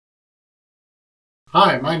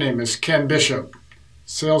Hi, my name is Ken Bishop,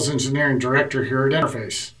 Sales Engineering Director here at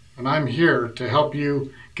Interface, and I'm here to help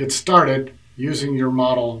you get started using your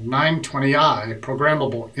Model 920i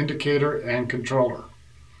Programmable Indicator and Controller.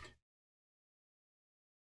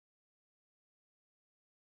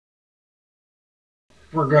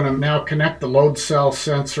 We're going to now connect the load cell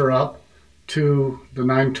sensor up to the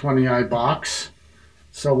 920i box.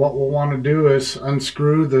 So what we'll want to do is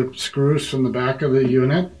unscrew the screws from the back of the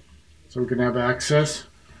unit so we can have access.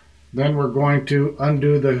 Then we're going to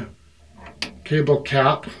undo the cable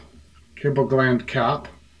gland cap,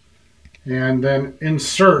 and then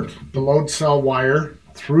insert the load cell wire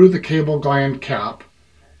through the cable gland cap,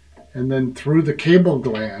 and then through the cable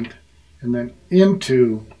gland, and then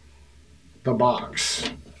into the box.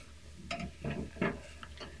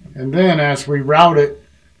 And then as we route it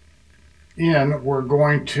in, we're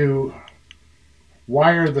going to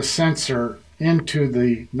wire the sensor into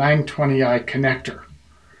the 920i connector.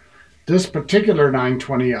 This particular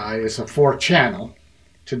 920i is a 4-channel.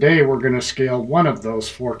 Today we're going to scale one of those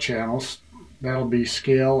 4 channels. That'll be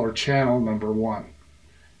scale or channel number 1.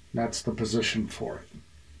 That's the position for it.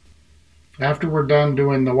 After we're done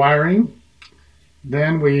doing the wiring,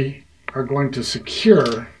 then we are going to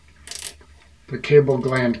secure the cable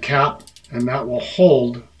gland cap, and that will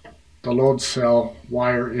hold the load cell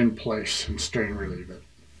wire in place and strain relieve it.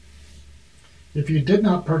 If you did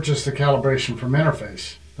not purchase the calibration from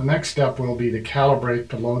Interface, the next step will be to calibrate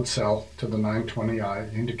the load cell to the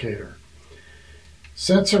 920i indicator.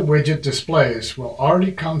 Sensor widget displays will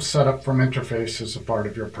already come set up from Interface as a part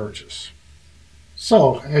of your purchase.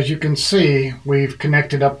 So, as you can see, we've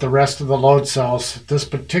connected up the rest of the load cells. This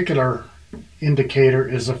particular indicator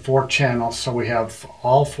is a 4-channel, so we have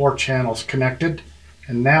all 4 channels connected.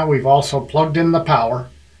 And now we've also plugged in the power,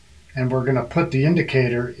 and we're going to put the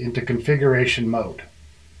indicator into configuration mode.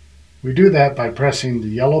 We do that by pressing the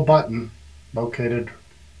yellow button located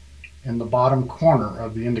in the bottom corner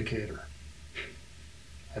of the indicator.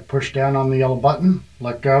 I push down on the yellow button,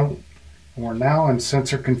 let go, and we're now in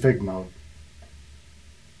sensor config mode.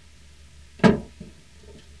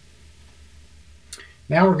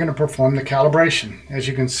 Now we're going to perform the calibration. As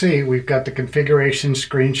you can see, we've got the configuration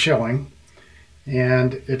screen showing,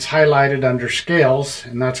 and it's highlighted under scales,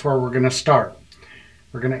 and that's where we're going to start.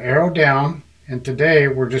 We're going to arrow down, and today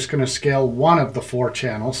we're just going to scale one of the 4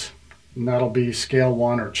 channels, and that'll be scale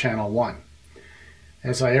 1 or channel 1.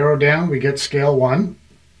 As I arrow down, we get scale 1.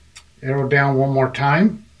 Arrow down one more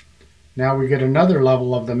time. Now we get another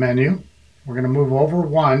level of the menu. We're going to move over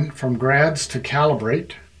 1 from grads to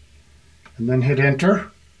calibrate, and then hit enter.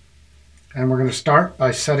 And we're going to start by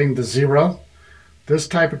setting the 0. This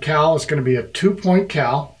type of cal is going to be a 2-point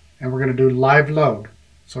cal, and we're going to do live load.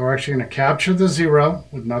 So we're actually going to capture the 0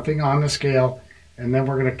 with nothing on the scale, and then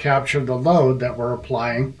we're going to capture the load that we're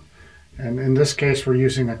applying. And in this case, we're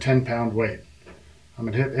using a 10-pound weight. I'm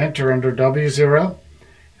going to hit enter under W0,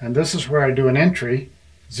 and this is where I do an entry,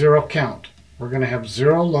 0 count. We're going to have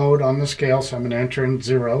 0 load on the scale, so I'm going to enter in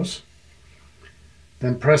zeros.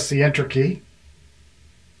 Then press the enter key,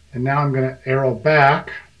 and now I'm going to arrow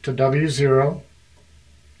back to W0,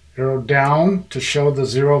 arrow down to show the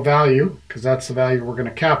 0 value, because that's the value we're going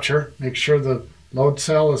to capture. Make sure the load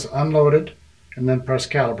cell is unloaded, and then press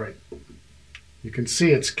calibrate. You can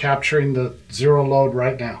see it's capturing the 0 load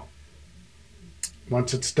right now.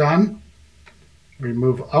 Once it's done, we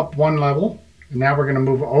move up 1 level, and now we're going to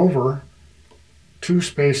move over 2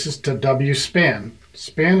 spaces to W span.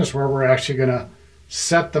 Span is where we're actually going to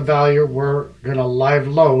set the value we're going to live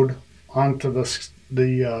load onto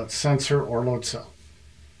the sensor or load cell.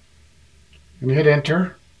 And hit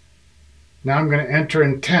enter. Now I'm going to enter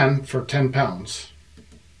in 10 for 10 pounds.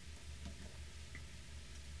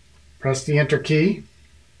 Press the enter key,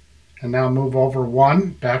 and now move over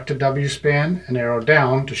 1 back to W span and arrow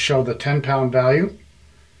down to show the 10-pound value.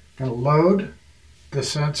 I'm going to load the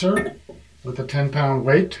sensor with a 10-pound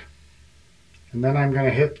weight, and then I'm going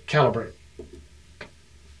to hit calibrate.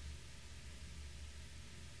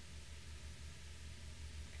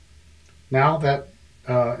 Now that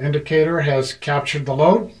indicator has captured the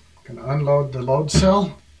load, I'm going to unload the load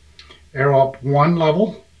cell, arrow up 1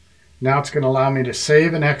 level. Now it's going to allow me to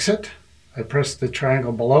save and exit. I press the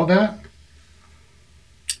triangle below that,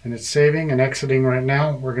 and it's saving and exiting right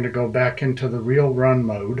now. We're going to go back into the real run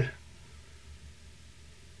mode.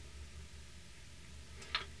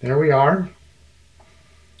 There we are.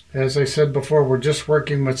 As I said before, we're just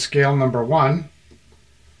working with scale number 1.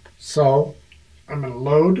 So I'm going to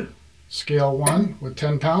load scale 1 with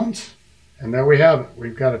 10 pounds, and there we have it.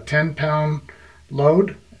 We've got a 10-pound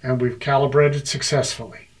load, and we've calibrated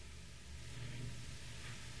successfully.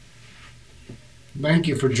 Thank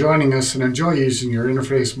you for joining us and enjoy using your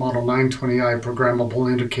Interface Model 920i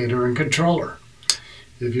programmable indicator and controller.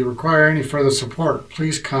 If you require any further support,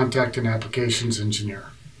 please contact an applications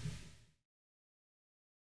engineer.